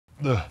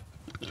Since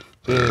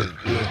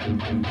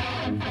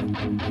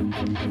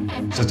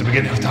the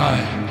beginning of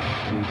time,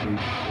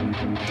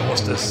 there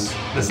was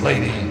this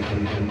lady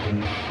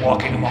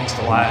walking amongst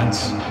the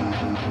lands.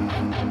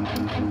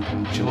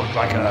 She looked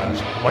like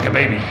a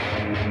baby.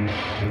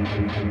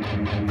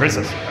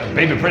 Princess,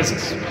 baby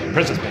princess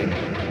baby.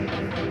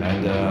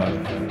 And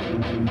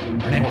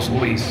her name was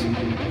Louise.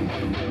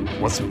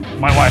 Was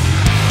my wife.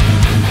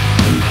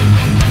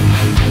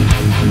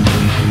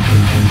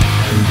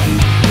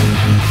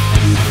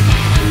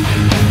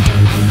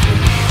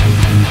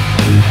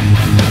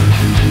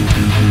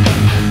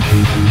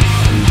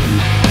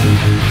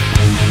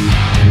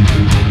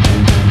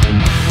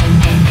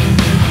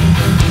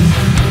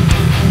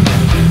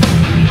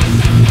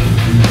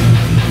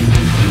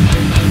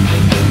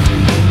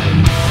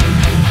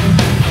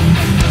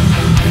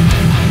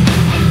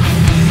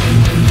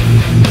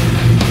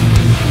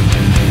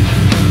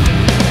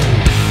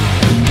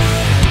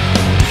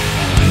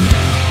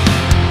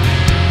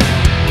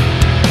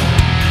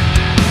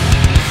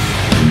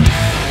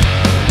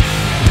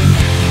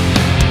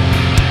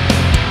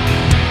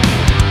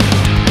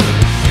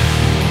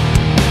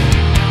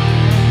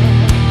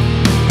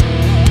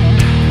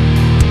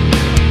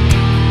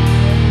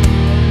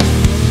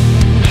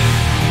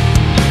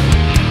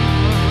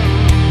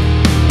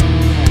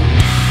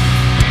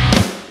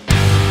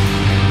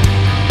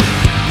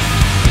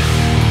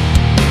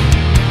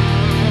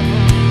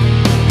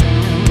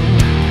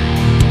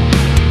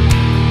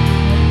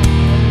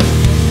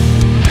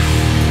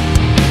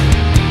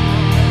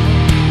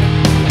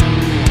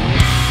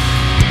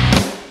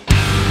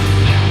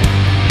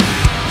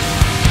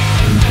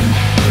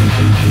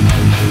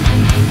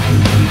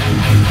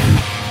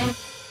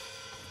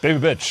 Baby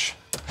bitch.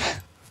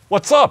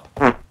 What's up,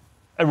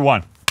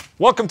 everyone?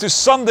 Welcome to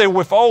Sunday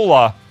with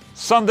Ola.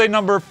 Sunday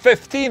number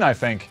 15, I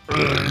think.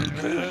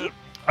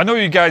 I know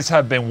you guys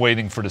have been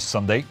waiting for this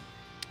Sunday,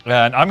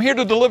 and I'm here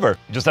to deliver.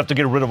 Just have to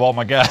get rid of all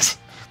my gas.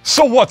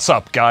 So what's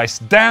up, guys?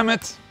 Damn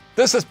it.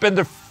 This has been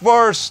the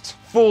first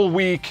full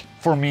week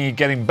for me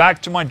getting back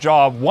to my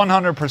job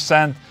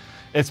 100%.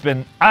 It's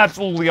been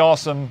absolutely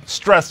awesome,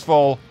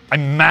 stressful. I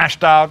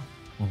mashed out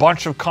a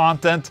bunch of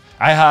content.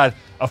 I had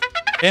a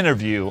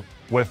interview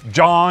with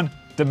John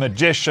the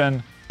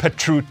Magician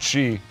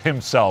Petrucci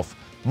himself,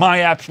 my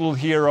absolute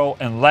hero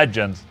and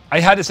legend. I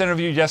had this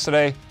interview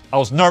yesterday. I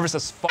was nervous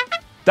as fuck.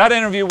 That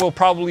interview will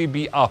probably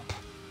be up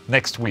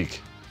next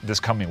week, this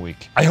coming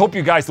week. I hope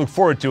you guys look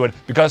forward to it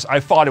because I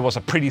thought it was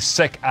a pretty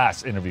sick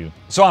ass interview.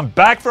 So I'm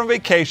back from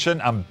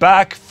vacation. I'm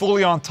back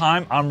fully on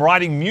time. I'm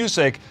writing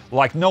music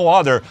like no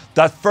other.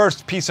 That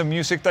first piece of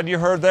music that you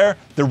heard there,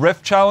 the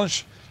Riff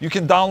challenge, you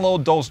can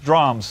download those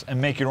drums and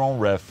make your own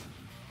riffs.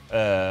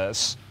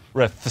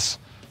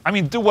 I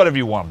mean, do whatever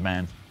you want,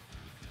 man.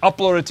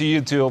 Upload it to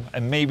YouTube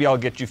and maybe I'll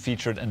get you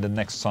featured in the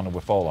next Sunday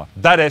with Ola.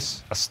 That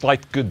is a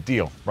slight good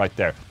deal right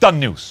there.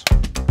 ThaNews.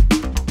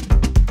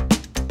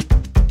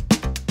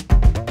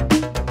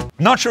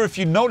 Not sure if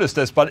you noticed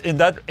this, but in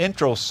that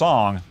intro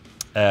song,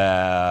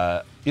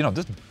 you know,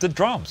 the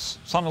drums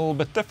sound a little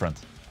bit different.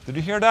 Did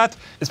you hear that?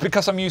 It's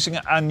because I'm using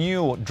a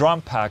new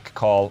drum pack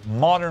called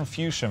Modern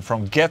Fusion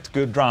from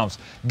Getgood drums.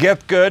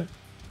 Getgood.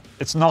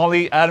 It's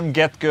Nolly, Adam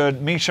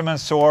Getgood, Misha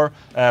Mansour,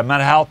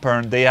 Matt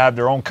Halpern. They have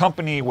their own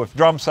company with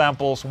drum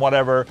samples,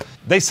 whatever.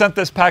 They sent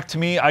this pack to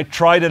me, I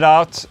tried it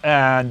out,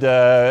 and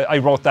I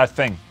wrote that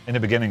thing in the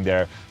beginning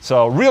there.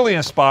 So really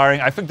inspiring.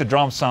 I think the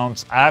drum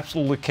sounds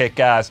absolutely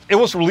kick-ass. It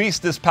was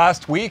released this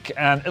past week,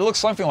 and it looks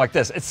something like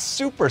this. It's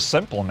super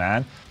simple,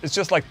 man. It's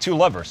just like 2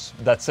 levers,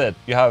 that's it.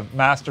 You have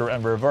master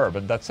and reverb,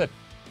 and that's it.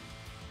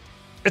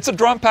 It's a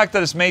drum pack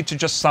that is made to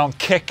just sound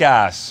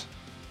kick-ass.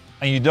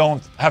 And you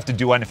don't have to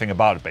do anything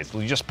about it,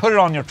 basically. You just put it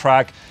on your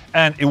track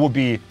and it will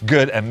be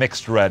good and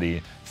mixed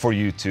ready for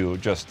you to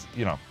just,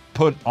 you know,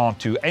 put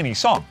onto any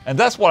song. And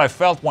that's what I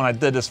felt when I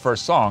did this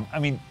first song. I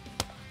mean,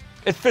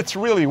 it fits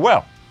really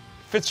well.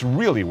 It fits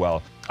really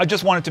well. I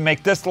just wanted to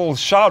make this little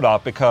shout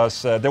out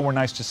because they were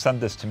nice to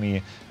send this to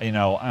me. You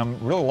know, I'm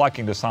really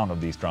liking the sound of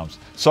these drums.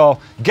 So,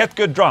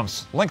 Getgood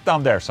drums, link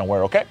down there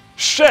somewhere, okay?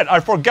 Shit, I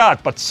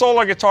forgot, but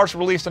Solar Guitars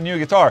released a new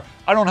guitar.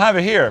 I don't have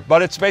it here,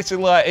 but it's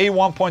basically a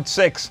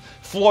A1.6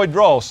 Floyd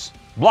Rose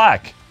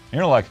Black. And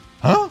you're like,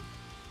 huh?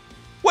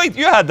 Wait,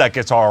 you had that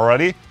guitar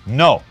already?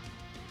 No.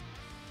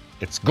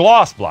 It's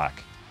gloss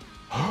black.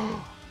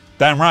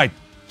 Damn right.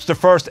 It's the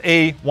first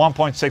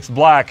A1.6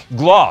 black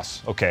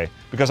gloss, okay?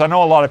 Because I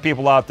know a lot of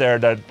people out there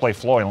that play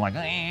Floyd and like,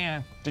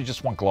 they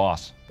just want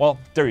gloss. Well,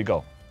 there you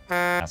go.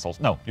 Assholes.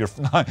 No, you're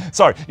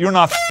sorry, you're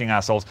not f***ing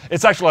assholes.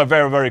 It's actually a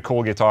very, very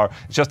cool guitar.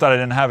 It's just that I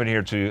didn't have it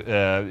here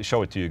to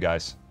show it to you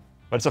guys.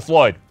 But it's a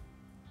Floyd.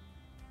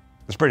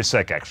 It's pretty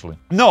sick, actually.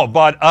 No,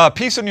 but a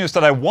piece of news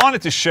that I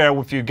wanted to share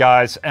with you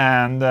guys,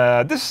 and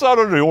this is out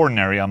of the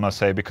ordinary, I must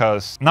say,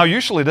 because now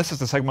usually this is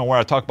the segment where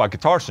I talk about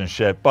guitars and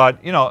shit,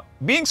 but, you know,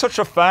 being such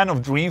a fan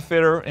of Dream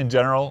Theater in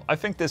general, I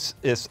think this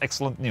is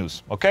excellent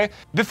news, okay?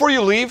 Before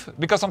you leave,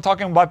 because I'm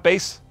talking about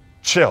bass,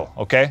 chill,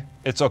 okay?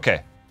 It's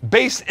okay.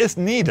 Bass is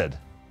needed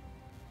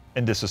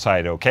in this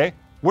society, okay?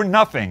 We're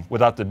nothing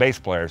without the bass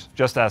players,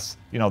 just as,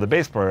 you know, the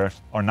bass players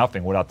are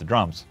nothing without the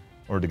drums,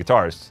 or the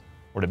guitarists,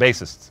 or the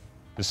bassists.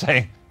 Just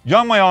saying.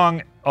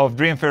 Myung of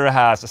Dream Theater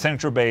has a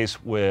signature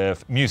bass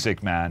with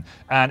Music Man,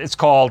 and it's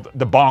called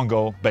the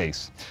Bongo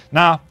Bass.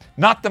 Now,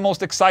 not the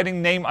most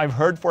exciting name I've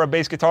heard for a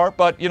bass guitar,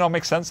 but, you know,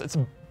 makes sense. It's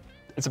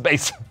a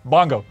bass,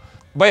 bongo.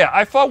 But yeah,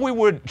 I thought we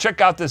would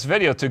check out this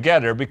video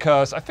together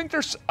because I think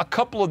there's a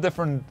couple of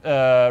different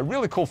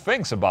really cool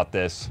things about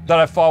this that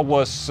I thought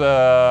was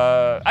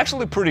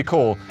actually pretty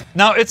cool.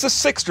 Now, it's a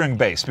 6-string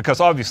bass because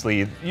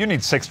obviously you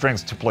need 6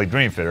 strings to play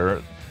Dream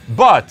Theater,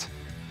 but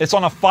it's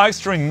on a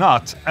 5-string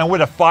nut and with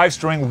a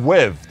 5-string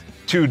width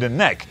to the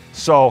neck.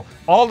 So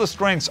all the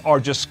strings are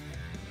just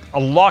a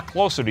lot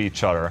closer to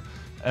each other,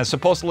 and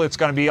supposedly it's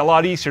going to be a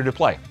lot easier to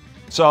play.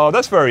 So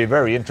that's very,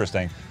 very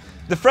interesting.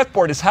 The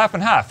fretboard is half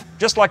and half,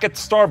 just like at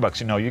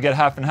Starbucks, you know, you get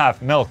half and half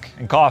milk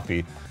and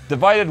coffee.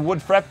 Divided wood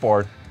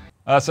fretboard,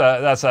 that's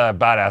a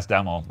badass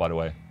demo, by the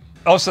way.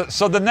 Oh,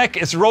 so the neck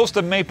is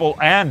roasted maple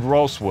and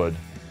rosewood,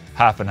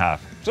 half and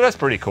half. So that's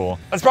pretty cool.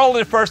 That's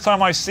probably the first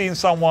time I've seen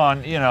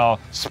someone, you know,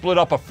 split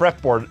up a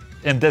fretboard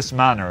in this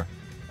manner,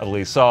 at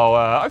least. So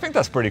I think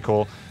that's pretty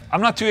cool.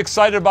 I'm not too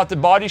excited about the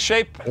body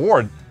shape,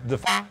 or the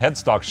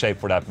headstock shape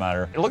for that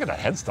matter. Look at that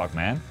headstock,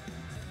 man.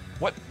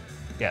 What?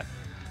 Yeah.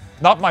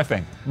 Not my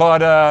thing,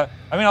 but I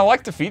mean, I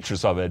like the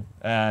features of it,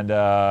 and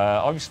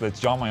obviously it's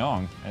John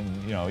Myung,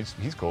 and you know,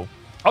 he's cool.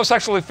 I was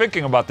actually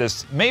thinking about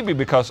this, maybe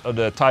because of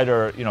the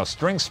tighter, you know,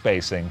 string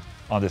spacing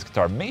on this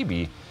guitar,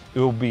 maybe it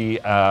will be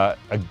a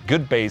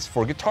good bass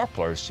for guitar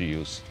players to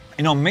use.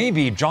 You know,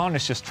 maybe John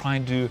is just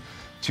trying to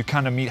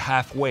kind of meet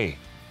halfway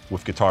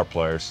with guitar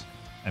players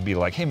and be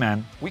like, hey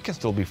man, we can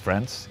still be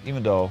friends,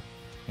 even though,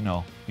 you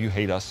know, you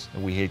hate us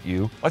and we hate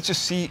you. Let's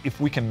just see if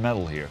we can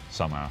meddle here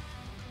somehow.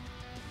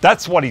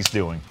 That's what he's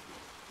doing.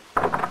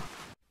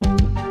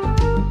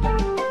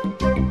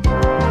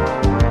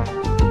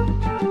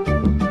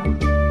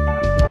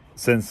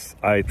 Since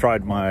I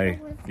tried my,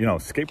 you know,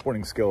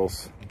 skateboarding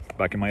skills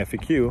back in my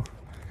FAQ,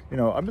 you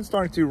know, I've been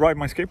starting to ride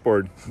my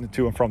skateboard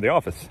to and from the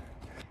office.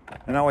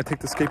 And now I take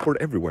the skateboard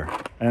everywhere.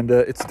 And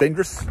it's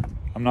dangerous.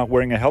 I'm not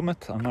wearing a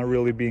helmet. I'm not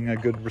really being a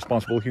good,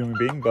 responsible human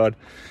being, but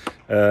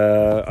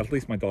at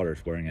least my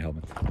daughter's wearing a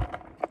helmet.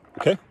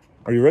 Okay,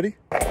 are you ready?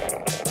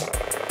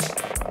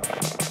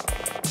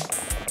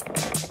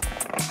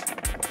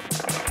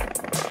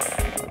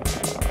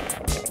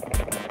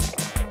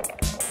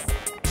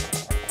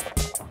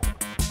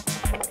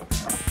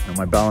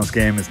 My balance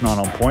game is not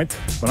on point,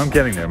 but I'm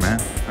getting there, man.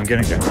 I'm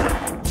getting there.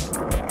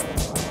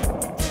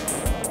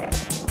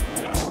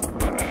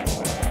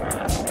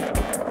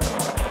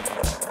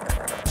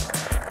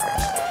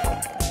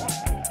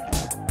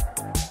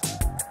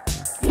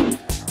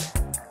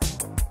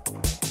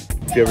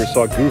 If you ever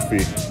saw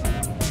Goofy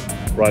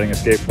riding a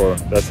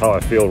skateboard, that's how I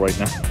feel right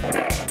now.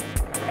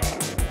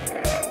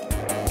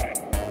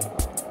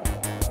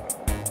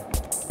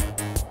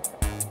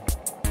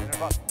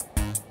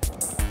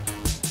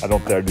 I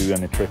don't dare do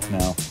any tricks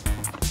now.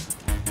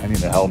 I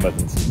need a helmet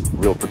and some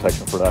real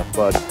protection for that,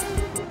 but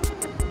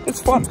it's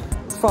fun.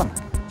 It's fun.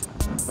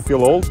 I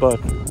feel old, but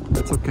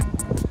it's okay.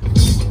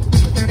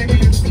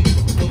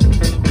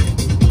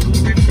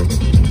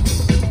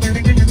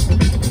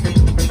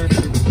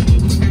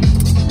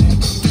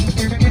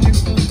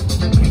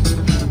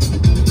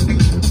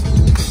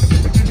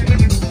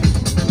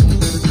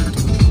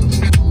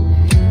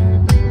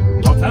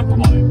 No tempo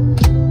on it.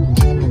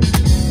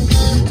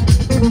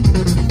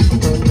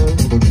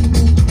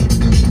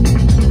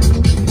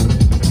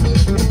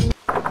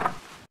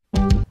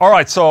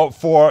 Alright, so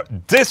for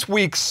this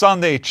week's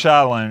Sunday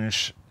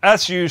challenge,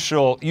 as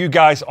usual, you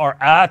guys are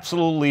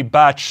absolutely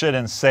batshit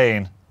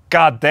insane.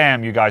 God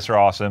damn, you guys are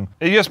awesome.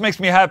 It just makes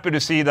me happy to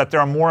see that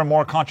there are more and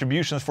more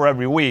contributions for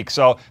every week,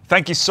 so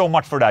thank you so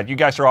much for that. You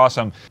guys are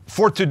awesome.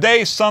 For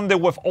today's Sunday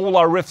with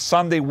Ola Riff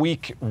Sunday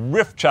Week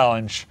Riff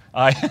Challenge,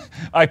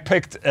 I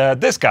picked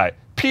this guy,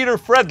 Peter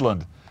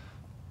Fredlund.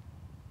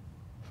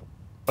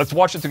 Let's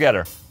watch it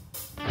together.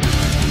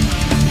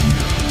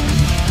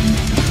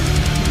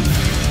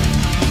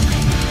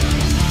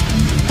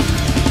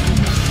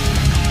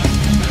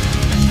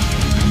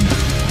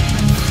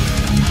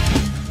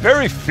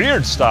 Very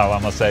feared style, I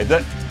must say.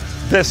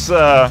 This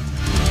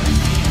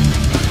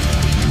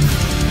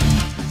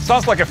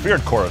sounds like a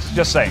feared chorus,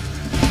 just saying.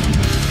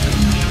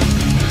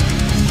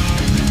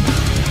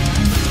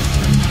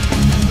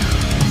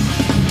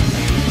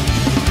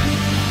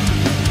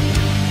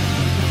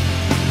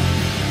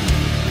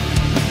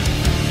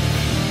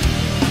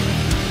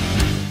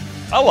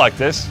 I like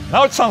this.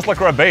 Now it sounds like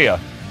Rabea.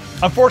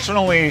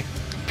 Unfortunately,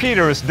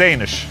 Peter is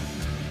Danish.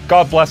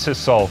 God bless his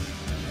soul.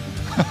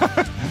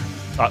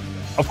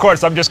 Of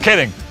course, I'm just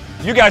kidding.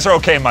 You guys are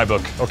okay in my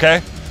book,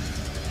 okay?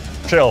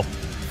 Chill.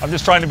 I'm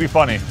just trying to be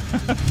funny.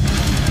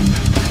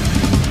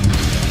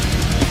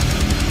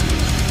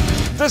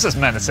 This is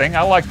menacing.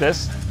 I like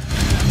this.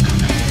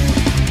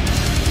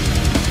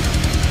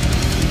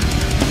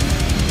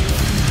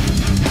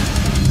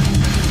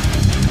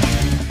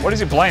 What is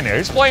he playing here?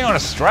 He's playing on a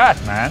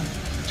Strat, man.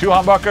 2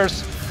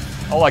 humbuckers.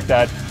 I like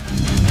that.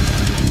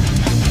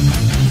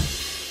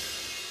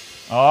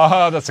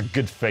 Oh, that's a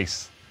good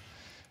face.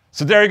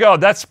 So there you go.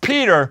 That's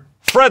Peter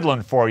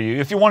Fredlund for you.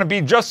 If you want to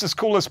be just as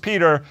cool as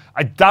Peter,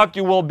 I doubt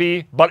you will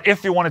be, but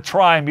if you want to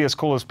try and be as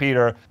cool as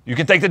Peter, you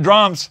can take the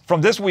drums from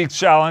this week's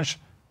challenge,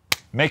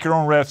 make your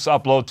own riffs,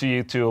 upload to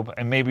YouTube,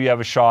 and maybe you have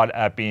a shot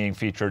at being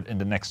featured in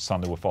the next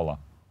Sunday with Ola.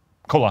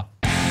 Cola.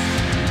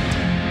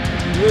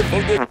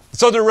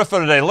 So the riff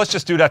of the day, let's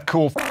just do that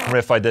cool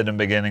riff I did in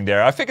the beginning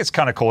there. I think it's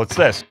kind of cool. It's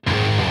this.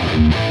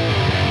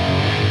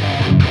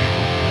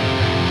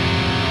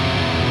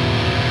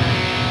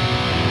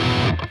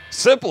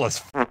 Simple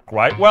as f,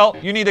 right? Well,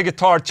 you need a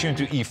guitar tuned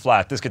to E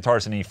flat. This guitar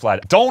is in E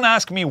flat. Don't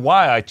ask me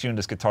why I tuned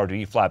this guitar to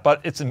E flat, but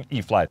it's in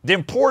E flat. The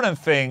important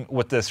thing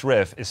with this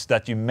riff is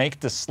that you make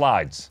the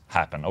slides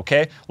happen,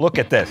 okay? Look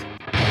at this.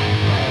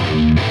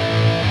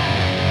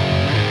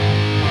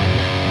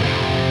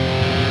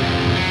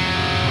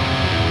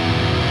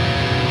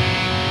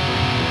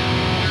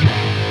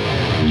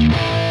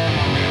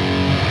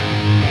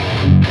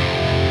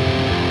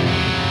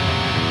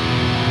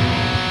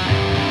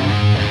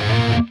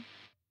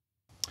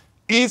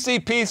 Easy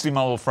peasy,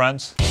 my little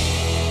friends.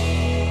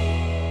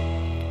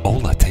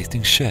 Ola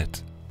Tasting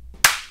Shit.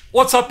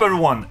 What's up,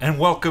 everyone, and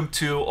welcome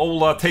to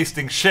Ola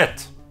Tasting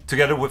Shit,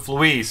 together with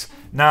Louise.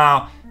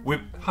 Now,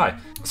 hi.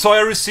 So I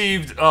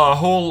received a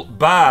whole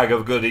bag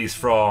of goodies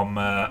from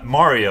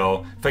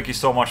Mario. Thank you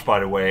so much, by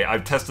the way.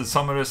 I've tested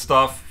some of this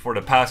stuff for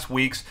the past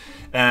weeks,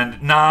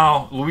 and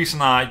now Louise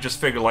and I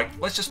just figured, like,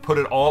 let's just put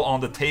it all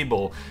on the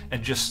table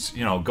and just,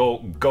 you know, go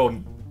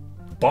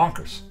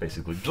bonkers,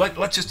 basically. Like,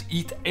 let's just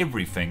eat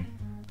everything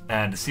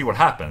and see what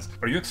happens.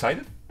 Are you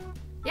excited?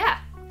 Yeah.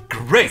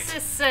 Great!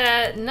 This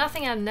is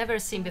nothing I've never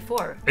seen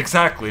before.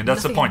 Exactly, and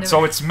that's the point.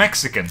 So it's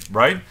Mexican,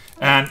 right?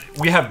 And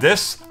we have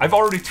this. I've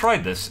already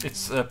tried this.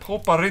 It's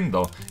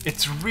Poparindo.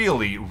 It's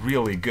really,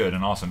 really good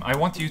and awesome. I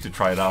want you to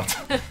try it out.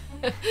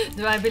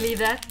 Do I believe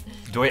that?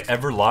 Do I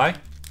ever lie?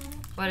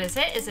 What is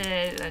it? Is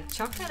it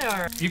chocolate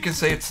or? You can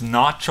say it's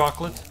not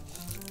chocolate.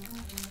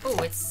 Oh,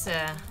 it's.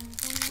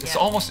 It's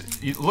Yeah.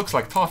 almost. It looks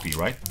like toffee,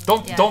 right?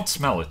 Don't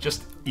smell it.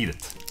 Just eat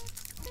it.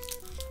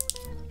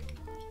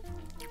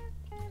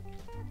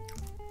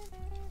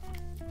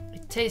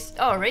 Taste.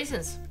 Oh,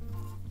 raisins.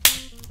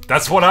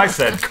 That's what I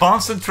said.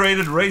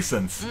 Concentrated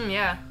raisins.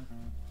 Yeah,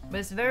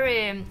 but it's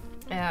very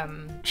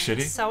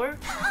Shitty? sour.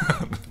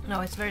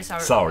 No, it's very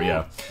sour. Sour, Ooh.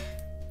 yeah.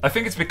 I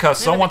think it's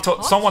because Maybe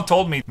hot? someone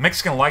told me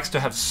Mexican likes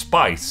to have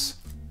spice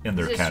in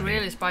their This is candy.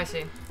 really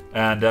spicy.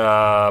 And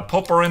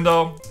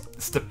Poparindo,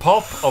 it's the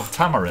pulp of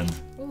tamarind.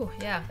 Ooh,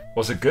 yeah.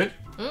 Was it good?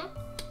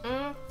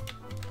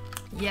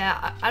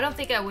 Yeah, I don't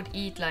think I would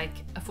eat like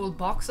a full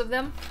box of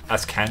them.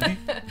 As candy?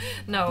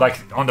 No. Like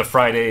on the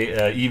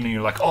Friday evening,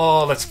 you're like,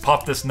 oh, let's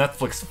pop this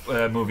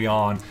Netflix movie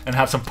on and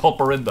have some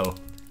Poparindo.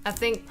 I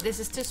think this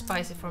is too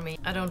spicy for me.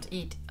 I don't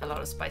eat a lot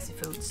of spicy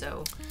food,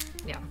 so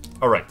yeah.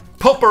 All right,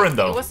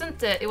 Poparindo.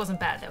 It wasn't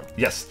bad though.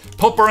 Yes,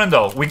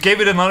 Poparindo. We gave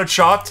it another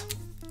shot.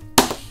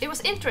 It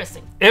was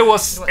interesting. It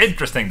was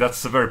interesting.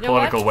 That's a very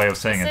political way of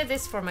saying I it. said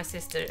this for my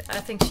sister.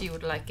 I think she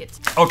would like it.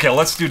 Okay,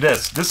 let's do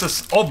this. This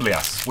is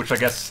oblias, which I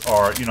guess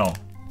are, you know,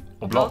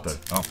 oblater.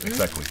 Oh,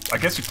 exactly. I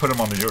guess you put them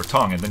under your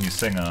tongue and then you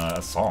sing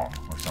a song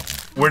or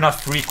something. We're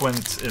not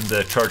frequent in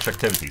the church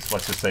activities,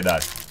 let's just say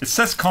that. It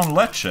says con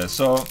leche,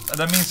 so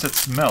that means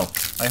it's milk.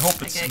 I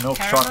hope it's milk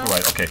caramel? chocolate,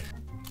 right? Okay.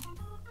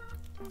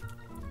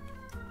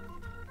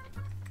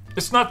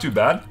 It's not too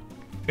bad.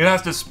 It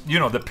has this, you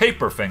know, the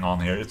paper thing on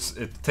here.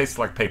 It tastes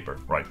like paper,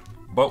 right?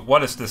 But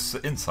what is this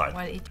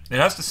inside? It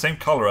has the same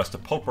color as the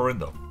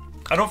Poparindo.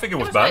 I don't think it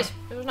was bad. Nice.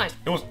 It was nice.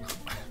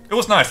 It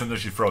was nice, and then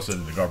she throws it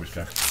in the garbage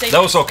can. Same.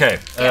 That was okay.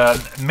 Yeah.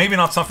 Maybe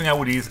not something I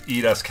would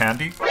eat as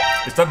candy.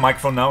 Is that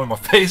microphone now in my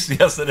face?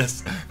 Yes, it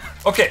is.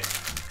 Okay,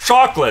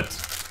 chocolate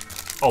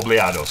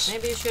obleados.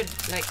 Maybe you should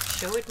like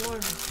show it more.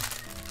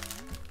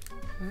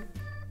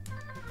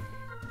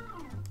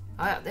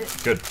 Oh yeah,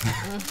 this. Good.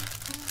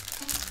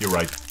 You're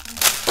right.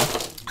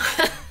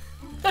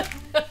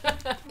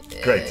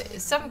 Great.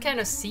 Some kind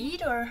of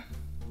seed or?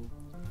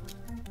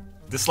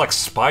 This is like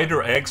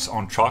spider eggs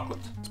on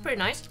chocolate. It's pretty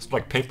nice. It's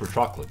like paper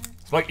chocolate.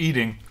 It's like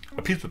eating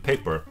a piece of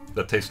paper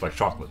that tastes like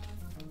chocolate.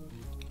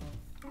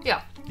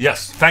 Yeah.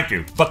 Yes, thank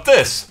you. But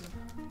this,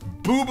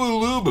 Boo Boo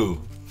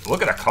Lubu.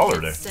 Look at that color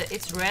there.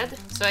 It's red,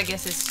 so I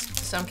guess it's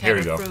some kind Here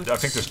you of go. fruit. I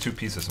think there's two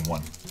pieces in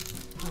one.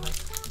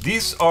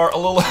 These are a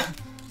little,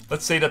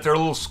 let's say that they're a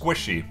little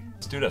squishy.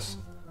 Let's do this.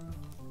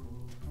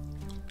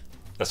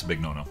 That's a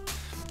big no-no.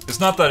 It's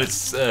not that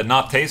it's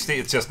not tasty,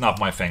 it's just not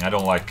my thing. I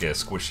don't like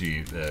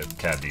squishy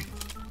candy.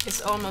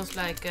 It's almost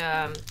like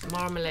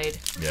marmalade.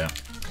 Yeah.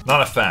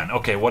 Not a fan.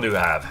 Okay, what do we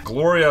have?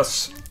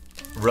 Glorious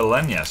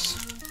Relenius.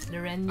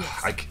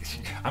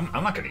 I'm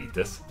not gonna eat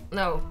this.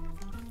 No,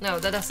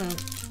 that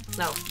doesn't.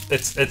 No.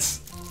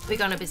 It's. We're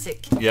gonna be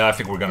sick. Yeah, I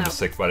think we're gonna be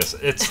sick, but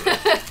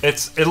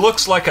it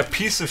looks like a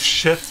piece of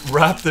shit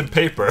wrapped in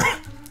paper.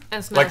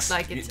 And smells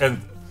like it.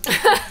 And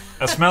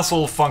it smells a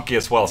little funky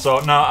as well. So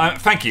no,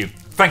 thank you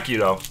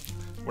though.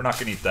 We're not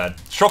gonna eat that.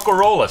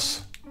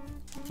 Chocorollas.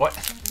 What?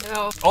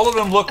 No. All of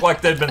them look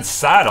like they've been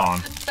sat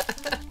on.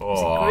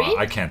 Oh, green?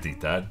 I can't eat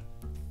that.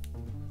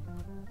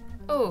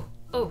 Oh,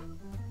 oh.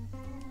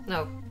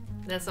 No.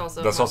 That's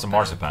also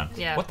marzipan.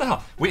 Yeah. What the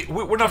hell?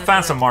 We're not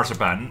fans of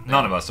marzipan.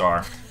 None of us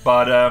are.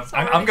 But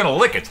I'm gonna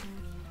lick it.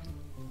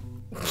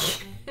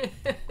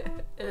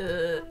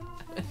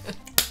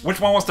 Which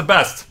one was the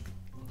best?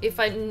 If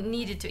I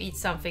needed to eat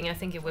something, I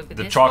think it would be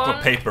The this chocolate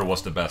one. paper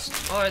was the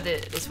best. Or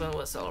this one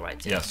was alright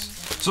too. Yes.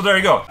 So there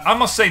you go. I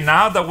must say,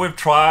 now that we've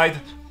tried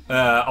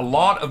a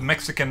lot of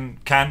Mexican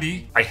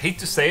candy, I hate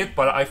to say it,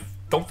 but I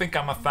don't think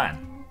I'm a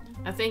fan.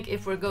 I think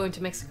if we're going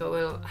to Mexico,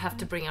 we'll have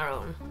to bring our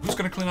own. Who's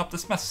gonna clean up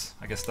this mess?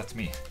 I guess that's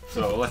me.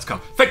 So let's go.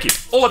 Thank you.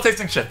 Ola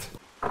Tasting Shit.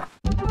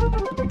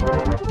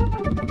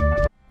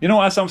 You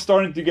know, as I'm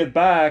starting to get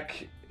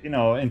back, you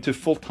know, into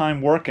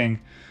full-time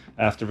working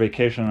after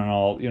vacation and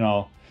all, you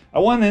know, I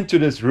went into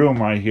this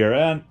room right here,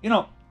 and you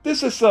know,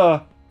 this is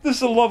a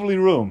lovely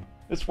room.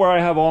 It's where I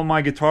have all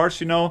my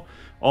guitars, you know,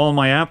 all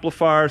my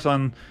amplifiers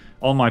on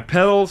all my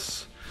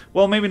pedals.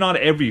 Well, maybe not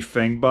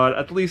everything, but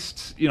at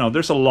least, you know,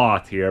 there's a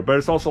lot here. But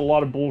it's also a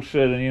lot of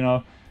bullshit, and you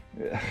know,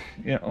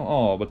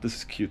 oh, but this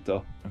is cute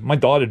though. My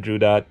daughter drew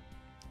that.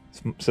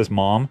 It says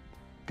mom.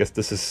 Guess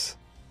this is,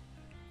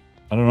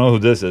 I don't know who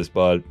this is,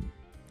 but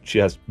she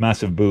has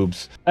massive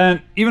boobs.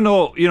 And even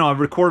though, you know,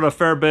 I've recorded a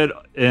fair bit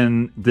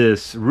in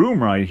this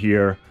room right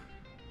here,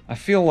 I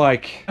feel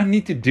like I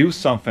need to do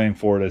something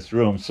for this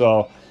room.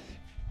 So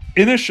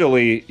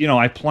initially, you know,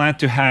 I plan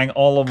to hang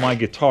all of my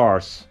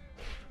guitars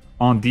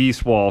on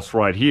these walls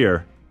right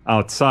here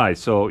outside.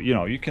 So, you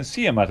know, you can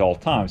see them at all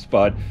times.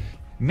 But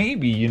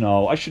maybe, you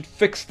know, I should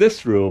fix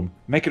this room,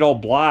 make it all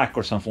black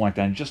or something like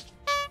that, and just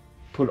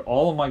put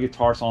all of my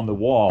guitars on the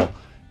wall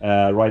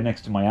right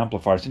next to my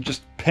amplifiers and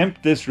just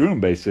pimp this room,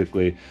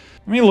 basically.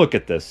 I mean, look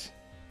at this.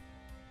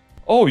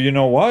 Oh, you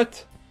know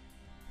what?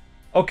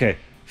 Okay,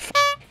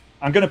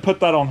 I'm gonna put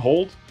that on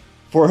hold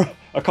for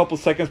a couple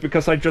seconds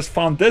because I just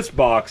found this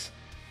box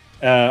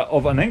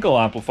of an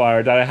Englund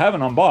amplifier that I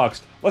haven't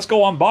unboxed. Let's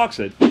go unbox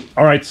it.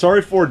 All right,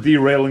 sorry for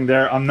derailing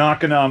there. I'm not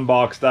gonna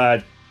unbox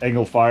that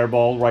Englund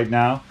Fireball right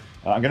now.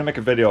 I'm gonna make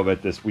a video of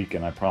it this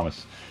weekend, I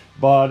promise.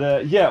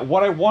 But yeah,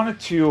 what I wanted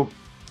to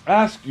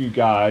ask you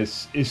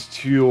guys is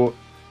to, you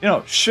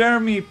know, share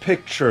me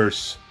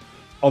pictures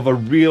of a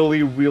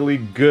really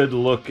good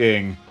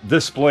looking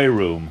display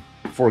room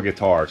for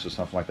guitars or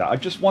something like that. I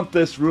just want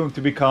this room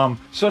to become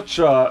such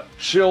a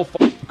chill,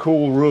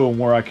 cool room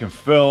where I can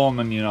film,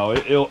 and you know,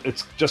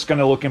 it's just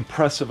gonna look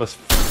impressive as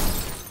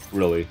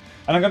really.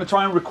 And I'm gonna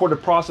try and record the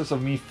process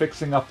of me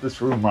fixing up this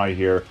room right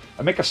here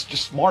and make a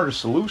just smarter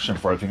solution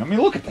for everything. I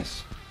mean, look at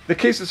this. The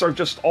cases are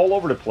just all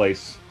over the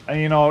place. And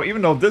you know,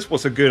 even though this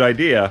was a good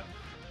idea,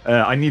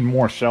 I need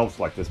more shelves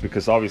like this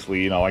because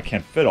obviously, you know, I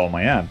can't fit all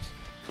my amps.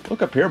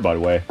 Look up here, by the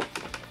way.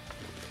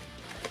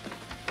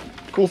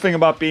 Cool thing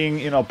about being,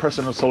 you know,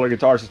 president of Solar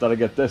Guitars is that I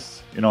get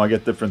this. You know, I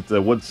get different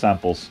wood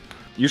samples.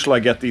 Usually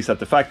I get these at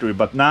the factory,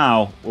 but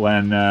now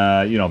when,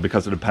 you know,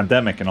 because of the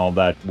pandemic and all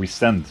that, we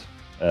send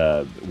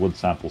wood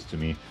samples to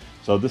me.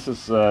 So this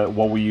is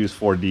what we use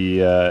for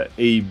the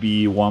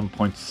AB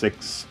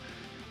 1.6,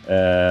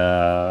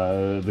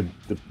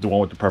 the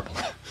one with the purple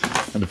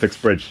and the fixed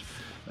bridge.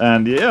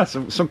 And yeah,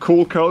 some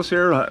cool colors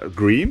here.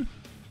 Green,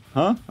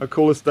 huh? How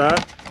cool is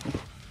that?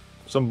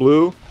 Some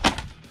blue.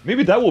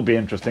 Maybe that will be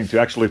interesting to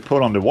actually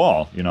put on the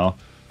wall, you know?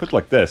 Put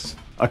like this.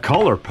 A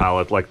color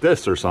palette like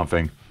this or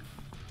something.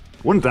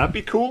 Wouldn't that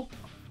be cool?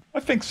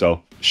 I think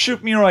so.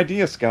 Shoot me your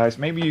ideas, guys.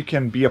 Maybe you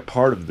can be a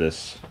part of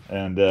this.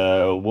 And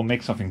we'll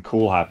make something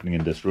cool happening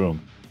in this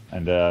room.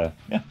 And yeah,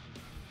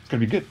 it's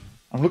gonna be good.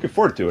 I'm looking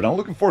forward to it. I'm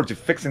looking forward to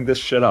fixing this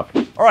shit up.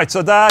 All right,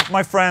 so that,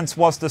 my friends,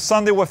 was the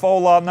Sunday with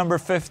Ola number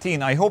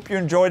 15. I hope you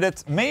enjoyed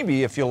it.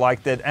 Maybe if you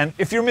liked it. And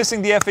if you're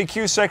missing the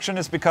FAQ section,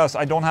 it's because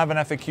I don't have an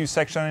FAQ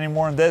section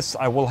anymore in this.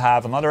 I will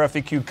have another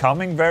FAQ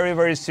coming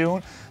very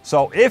soon.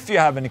 So if you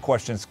have any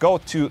questions, go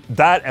to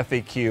that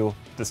FAQ,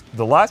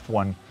 the last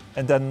one,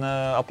 and then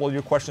upload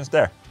your questions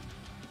there.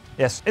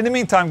 Yes, in the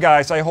meantime,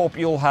 guys, I hope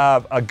you'll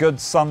have a good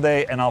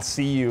Sunday, and I'll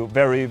see you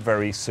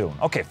very soon.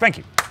 Okay, thank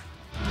you.